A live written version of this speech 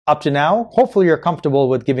Up to now, hopefully you're comfortable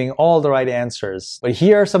with giving all the right answers. But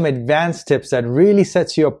here are some advanced tips that really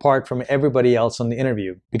sets you apart from everybody else on the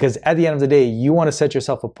interview. Because at the end of the day, you want to set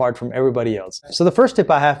yourself apart from everybody else. So the first tip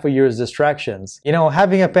I have for you is distractions. You know,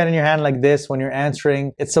 having a pen in your hand like this when you're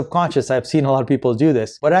answering, it's subconscious. I've seen a lot of people do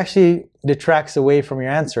this, but actually detracts away from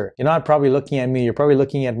your answer. You're not probably looking at me, you're probably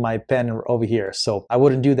looking at my pen over here. So I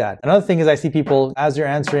wouldn't do that. Another thing is I see people, as you're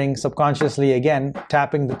answering, subconsciously, again,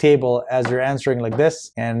 tapping the table as you're answering like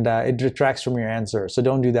this, and it detracts from your answer. So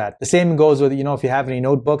don't do that. The same goes with, if you have any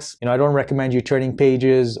notebooks, I don't recommend you turning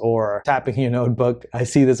pages or tapping your notebook. I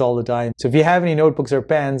see this all the time. So if you have any notebooks or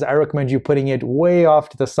pens, I recommend you putting it way off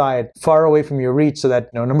to the side, far away from your reach, so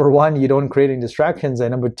that, number one, you don't create any distractions,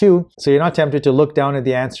 and number two, so you're not tempted to look down at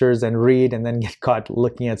the answers and read and then get caught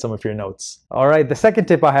looking at some of your notes. All right, the second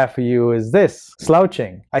tip I have for you is this: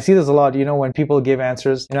 slouching. I see this a lot, when people give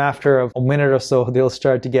answers, after a minute or so, they'll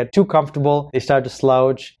start to get too comfortable, they start to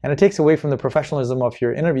slouch, and it takes away from the professionalism of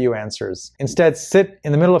your interview answers. Instead, sit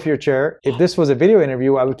in the middle of your chair. If this was a video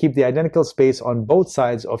interview, I would keep the identical space on both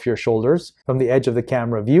sides of your shoulders from the edge of the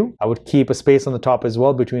camera view. I would keep a space on the top as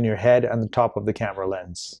well between your head and the top of the camera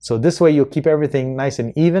lens. So this way you'll keep everything nice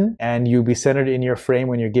and even, and you'll be centered in your frame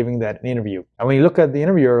when you're giving that interview. And when you look at the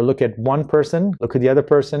interviewer, look at one person, look at the other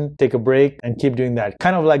person, take a break, and keep doing that.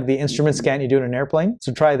 Kind of like the instrument scan you do in an airplane.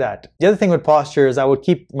 So try that. The other thing with posture is I would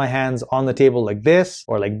keep my hands on the table like this,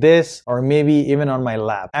 or maybe even on my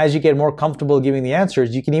lap. As you get more comfortable giving the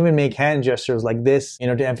answers, you can even make hand gestures like this,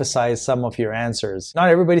 to emphasize some of your answers. Not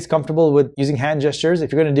everybody's comfortable with using hand gestures.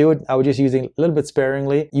 If you're going to do it, I would just use it a little bit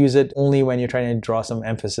sparingly. Use it only when you're trying to draw some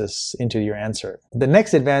emphasis into your answer. The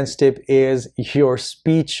next advanced tip is your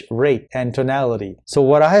speech rate and tonality. So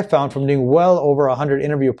what I have found from doing well over 100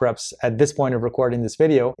 interview preps at this point of recording this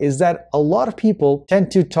video is that a lot of people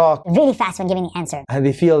tend to talk really fast when giving the answer. And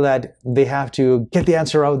they feel that they have to get the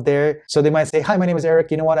answer out there. So they might say, "Hi, my name is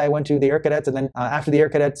Eric. You know what? I went to the Air Cadets, and then after the Air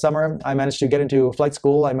Cadet summer, I managed to get into flight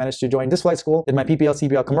school. I managed to join this flight school, did my PPL,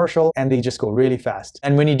 CPL commercial," and they just go really fast.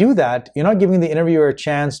 And when you do that, you're not giving the interviewer a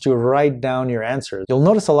chance to write down your answers. You'll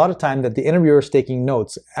notice a lot of time that the interviewer is taking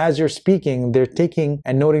notes. As you're speaking, they're taking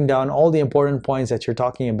and noting down all the important points that you're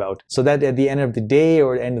talking about, so that at the end of the day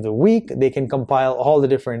or the end of the week, they can compile all the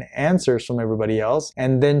different answers from everybody else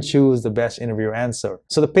and then choose the best interview answer.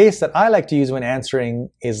 So the pace that I like to use when answering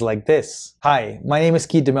is like this. "Hi, my name is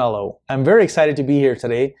Keith DeMello. I'm very excited to be here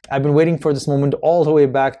today. I've been waiting for this moment all the way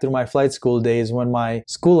back through my flight school days when my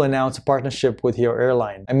school announced a partnership with your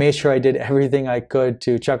airline. I made sure I did everything I could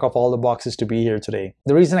to check off all the boxes to be here today.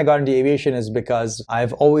 The reason I got into aviation is because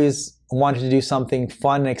I've always wanted to do something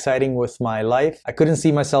fun and exciting with my life. I couldn't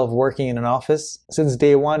see myself working in an office. Since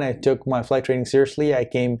day one, I took my flight training seriously. I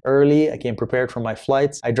came early, I came prepared for my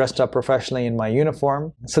flights. I dressed up professionally in my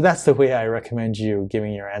uniform. So that's the way I recommend you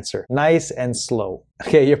giving your answer. Nice and slow."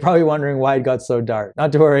 Okay, you're probably wondering why it got so dark.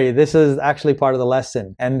 Not to worry, this is actually part of the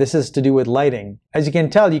lesson, and this is to do with lighting. As you can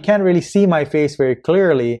tell, you can't really see my face very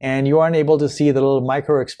clearly, and you aren't able to see the little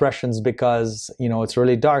micro expressions because, it's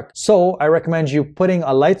really dark. So I recommend you putting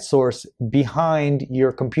a light source behind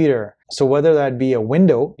your computer. So whether that be a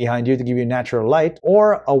window behind you to give you natural light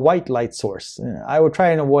or a white light source. I would try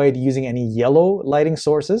and avoid using any yellow lighting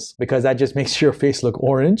sources because that just makes your face look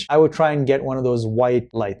orange. I would try and get one of those white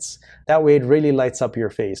lights. That way it really lights up your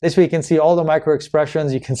face. This way you can see all the micro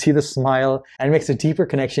expressions, you can see the smile, and it makes a deeper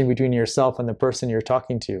connection between yourself and the person you're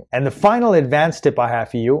talking to. And the final advanced tip I have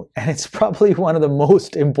for you, and it's probably one of the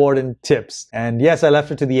most important tips. And yes, I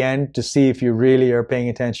left it to the end to see if you really are paying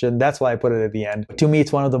attention. That's why I put it at the end. But to me,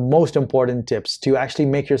 it's one of the most important tips to actually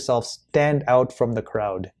make yourself stand out from the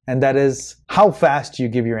crowd. And that is how fast you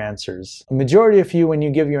give your answers. A majority of you, when you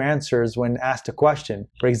give your answers when asked a question,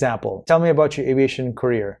 for example, "Tell me about your aviation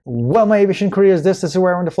career." "Well, my aviation career is this is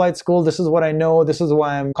where I went to flight school, this is what I know, this is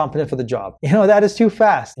why I'm competent for the job." That is too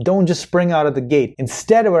fast. Don't just spring out of the gate.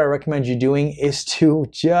 Instead, what I recommend you doing is to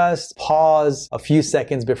just pause a few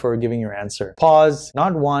seconds before giving your answer. Pause,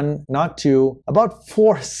 not one, not two, about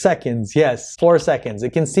 4 seconds. Yes, 4 seconds.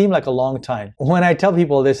 It can seem like a long time. When I tell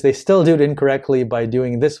people this, they still do it incorrectly by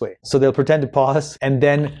doing it this way. So they'll pretend to pause, and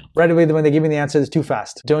then right away when they give me the answer, it's too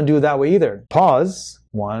fast. Don't do it that way either. Pause.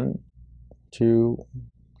 1, 2,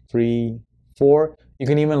 3, 4. You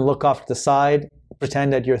can even look off to the side,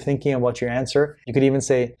 pretend that you're thinking about your answer. You could even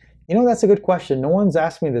say, "That's a good question. No one's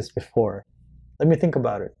asked me this before. Let me think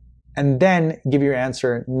about it." And then give your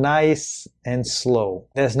answer nice and slow.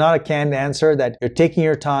 That's not a canned answer, that you're taking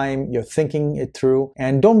your time, you're thinking it through.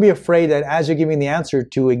 And don't be afraid that as you're giving the answer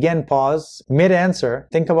to again pause mid-answer,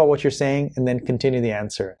 think about what you're saying, and then continue the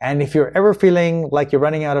answer. And if you're ever feeling like you're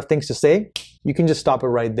running out of things to say, you can just stop it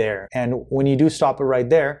right there. And when you do stop it right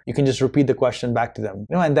there, you can just repeat the question back to them.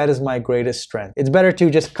 And that is my greatest strength. It's better to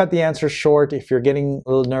just cut the answer short if you're getting a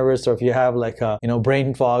little nervous or if you have like a,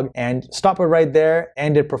 brain fog, and stop it right there,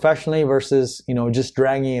 end it professionally versus, just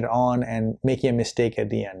dragging it on and making a mistake at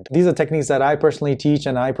the end. These are techniques that I personally teach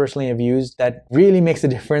and I personally have used that really makes a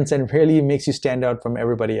difference and really makes you stand out from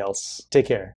everybody else. Take care.